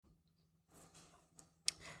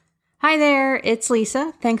Hi there, it's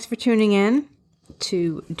Lisa. Thanks for tuning in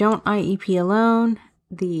to Don't IEP Alone,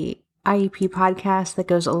 the IEP podcast that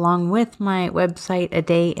goes along with my website,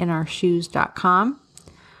 adayinourshoes.com.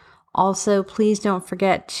 Also, please don't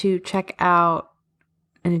forget to check out,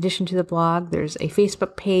 in addition to the blog, there's a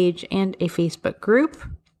Facebook page and a Facebook group.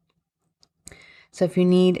 So if you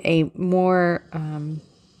need a more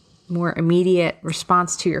immediate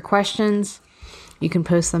response to your questions, you can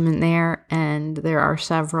post them in there, and there are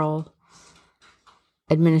several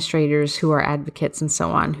administrators who are advocates and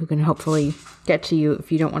so on who can hopefully get to you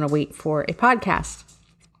if you don't want to wait for a podcast.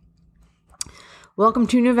 Welcome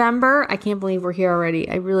to November. I can't believe we're here already.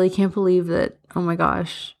 I really can't believe that, oh my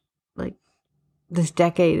gosh, like this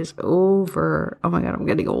decade is over. Oh my God, I'm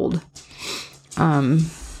getting old. I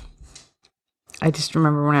just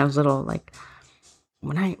remember when I was little, like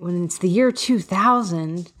when it's the year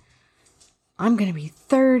 2000, I'm going to be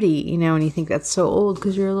 30, and you think that's so old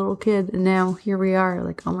because you're a little kid. And now here we are,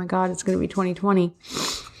 like, oh my God, it's going to be 2020.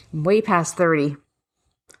 I'm way past 30.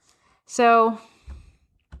 So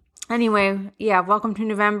anyway, welcome to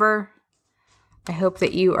November. I hope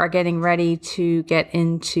that you are getting ready to get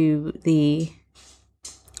into the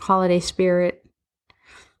holiday spirit.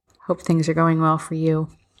 Hope things are going well for you.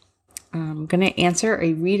 I'm going to answer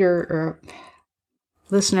a reader or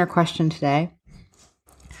listener question today.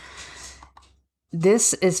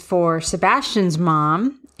 This is for Sebastian's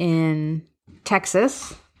mom in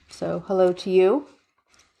Texas. So hello to you.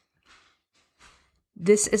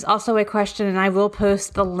 This is also a question, and I will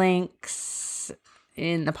post the links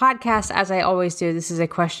in the podcast as I always do. This is a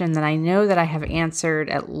question that I know that I have answered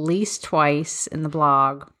at least twice in the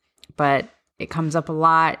blog, but it comes up a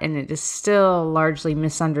lot and it is still largely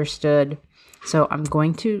misunderstood. So I'm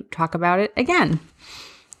going to talk about it again.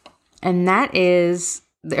 And that is,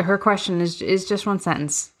 her question is just one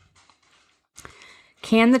sentence.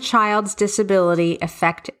 Can the child's disability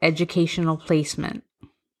affect educational placement?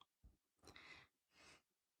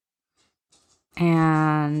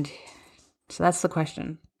 And so that's the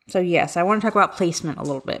question. So yes, I want to talk about placement a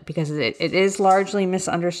little bit because it is largely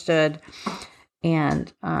misunderstood,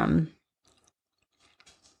 and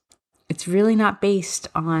it's really not based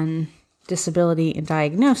on disability and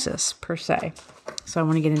diagnosis per se. So I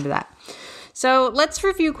want to get into that. So let's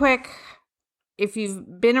review quick. If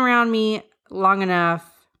you've been around me long enough,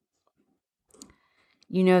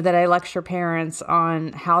 you know that I lecture parents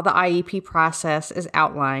on how the IEP process is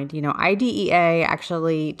outlined. IDEA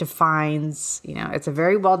actually defines, it's a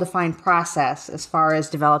very well-defined process as far as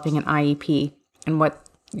developing an IEP and what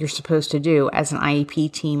you're supposed to do as an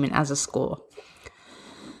IEP team and as a school.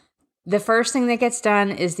 The first thing that gets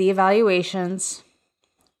done is the evaluations.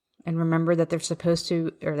 And remember that they're supposed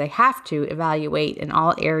to, or they have to, evaluate in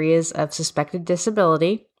all areas of suspected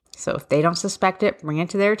disability. So if they don't suspect it, bring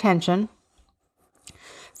it to their attention.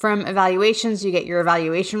 From evaluations, you get your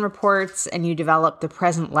evaluation reports and you develop the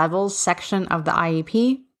present levels section of the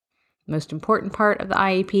IEP, most important part of the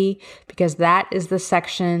IEP, because that is the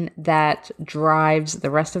section that drives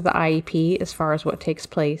the rest of the IEP as far as what takes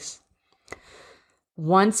place.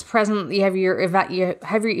 Once you have your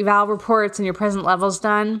eval reports and your present levels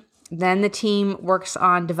done, then the team works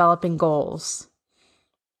on developing goals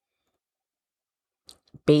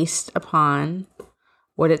based upon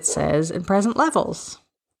what it says in present levels.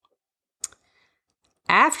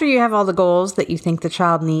 After you have all the goals that you think the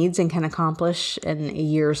child needs and can accomplish in a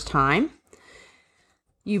year's time,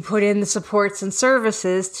 you put in the supports and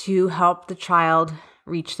services to help the child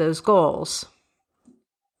reach those goals.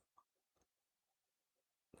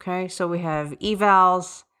 Okay, so we have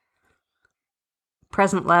evals,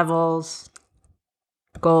 present levels,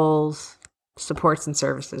 goals, supports and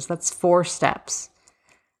services. That's 4 steps.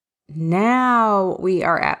 Now we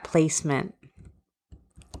are at placement.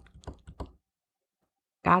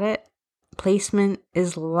 Got it? Placement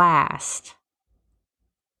is last.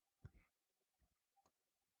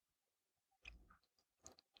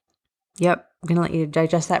 Yep, I'm going to let you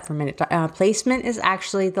digest that for a minute. Placement is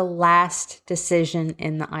actually the last decision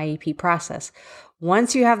in the IEP process.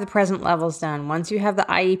 Once you have the present levels done, once you have the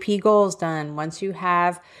IEP goals done, once you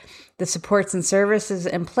have the supports and services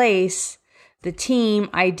in place, the team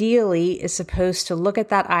ideally is supposed to look at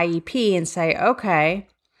that IEP and say, okay,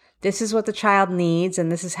 this is what the child needs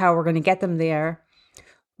and this is how we're going to get them there.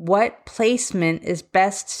 What placement is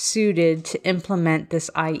best suited to implement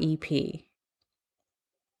this IEP?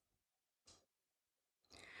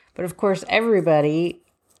 But of course, everybody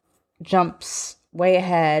jumps way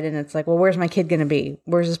ahead and it's like, well, where's my kid going to be?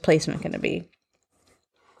 Where's his placement going to be?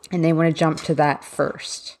 And they want to jump to that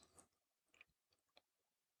first.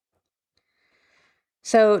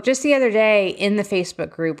 So just the other day in the Facebook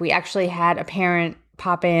group, we actually had a parent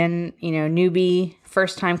pop in, newbie,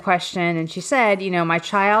 first time question. And she said, my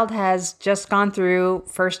child has just gone through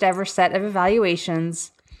first ever set of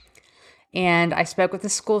evaluations. And I spoke with the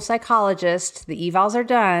school psychologist. The evals are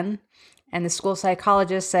done. And the school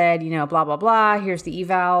psychologist said, blah, blah, blah, here's the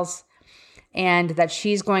evals. And that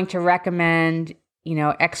she's going to recommend,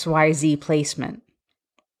 XYZ placement.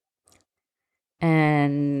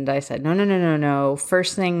 And I said, no.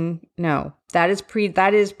 First thing, no, that is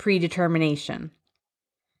predetermination.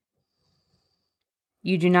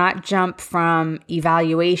 You do not jump from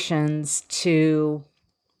evaluations to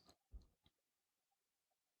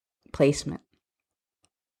placement.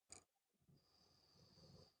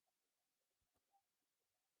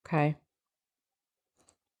 Okay.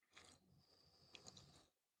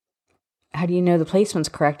 How do you know the placement's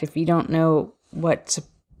correct if you don't know what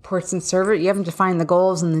supports and service? You haven't defined the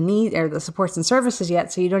goals and the need or the supports and services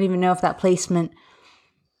yet, so you don't even know if that placement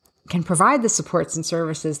can provide the supports and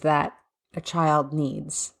services that a child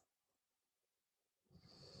needs.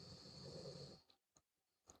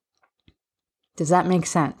 Does that make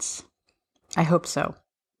sense? I hope so.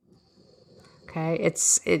 Okay, it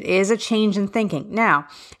is a change in thinking. Now,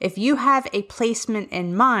 if you have a placement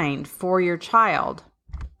in mind for your child,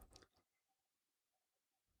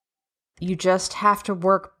 you just have to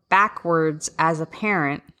work backwards as a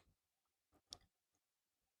parent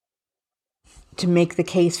to make the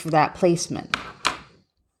case for that placement.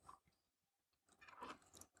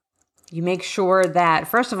 You make sure that,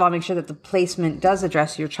 first of all, make sure that the placement does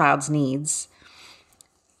address your child's needs.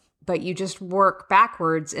 But you just work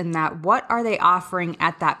backwards in that what are they offering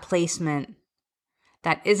at that placement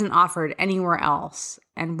that isn't offered anywhere else?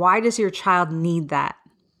 And why does your child need that?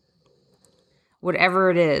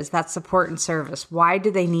 Whatever it is, that support and service. Why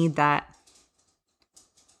do they need that?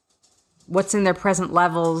 What's in their present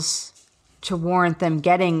levels to warrant them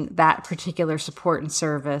getting that particular support and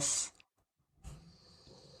service?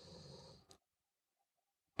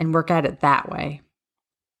 And work at it that way.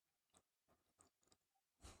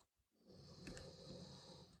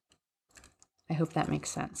 I hope that makes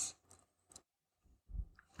sense.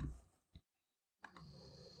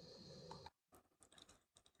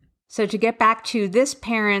 So to get back to this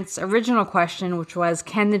parent's original question, which was,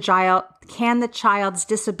 can the child's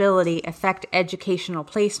disability affect educational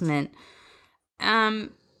placement?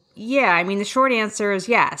 Yeah, I mean, the short answer is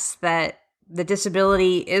yes, that the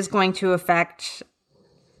disability is going to affect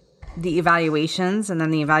the evaluations, and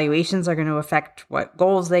then the evaluations are going to affect what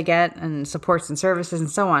goals they get and supports and services and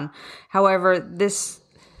so on. However,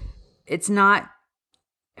 it's not,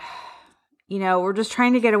 we're just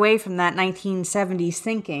trying to get away from that 1970s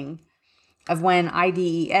thinking of when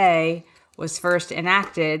IDEA was first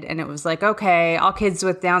enacted, and it was like, okay, all kids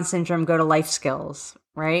with Down syndrome go to life skills,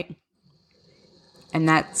 right? And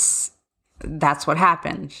that's what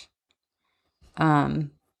happened.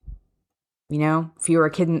 If you were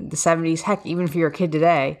a kid in the 70s, heck, even if you're a kid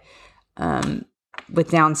today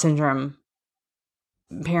with Down syndrome,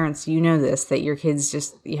 parents, this, that your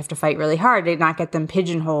kids you have to fight really hard to not get them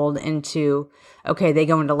pigeonholed into, okay, they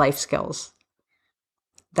go into life skills.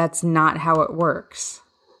 That's not how it works.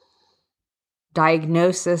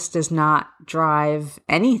 Diagnosis does not drive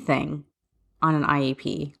anything on an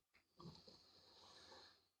IEP.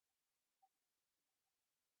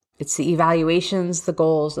 It's the evaluations, the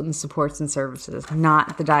goals, and the supports and services,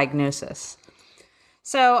 not the diagnosis.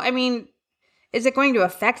 So, is it going to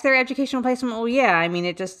affect their educational placement? Well, yeah.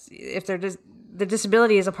 If the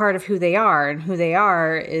disability is a part of who they are, and who they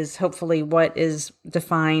are is hopefully what is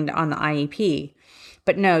defined on the IEP.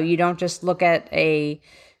 But no, you don't just look at a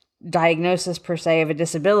diagnosis per se of a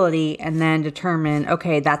disability and then determine,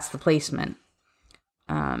 okay, that's the placement.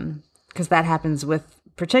 Because that happens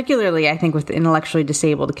particularly, I think, with intellectually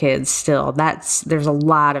disabled kids still. There's a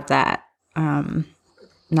lot of that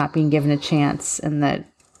not being given a chance in the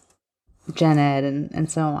gen ed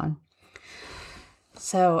and so on.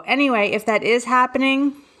 So anyway, if that is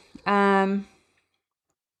happening, as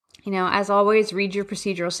always, read your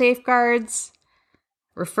procedural safeguards,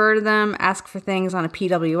 refer to them, ask for things on a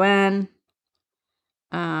PWN.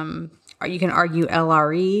 Or you can argue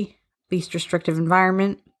LRE, least restrictive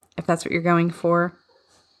environment, if that's what you're going for.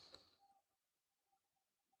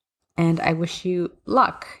 And I wish you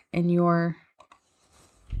luck in your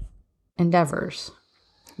endeavors.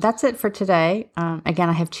 That's it for today. Again,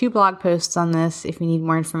 I have 2 blog posts on this if you need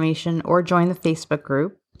more information, or join the Facebook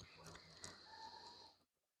group.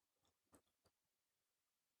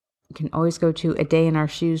 You can always go to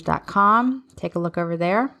adayinourshoes.com. Take a look over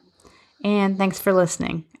there. And thanks for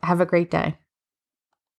listening. Have a great day.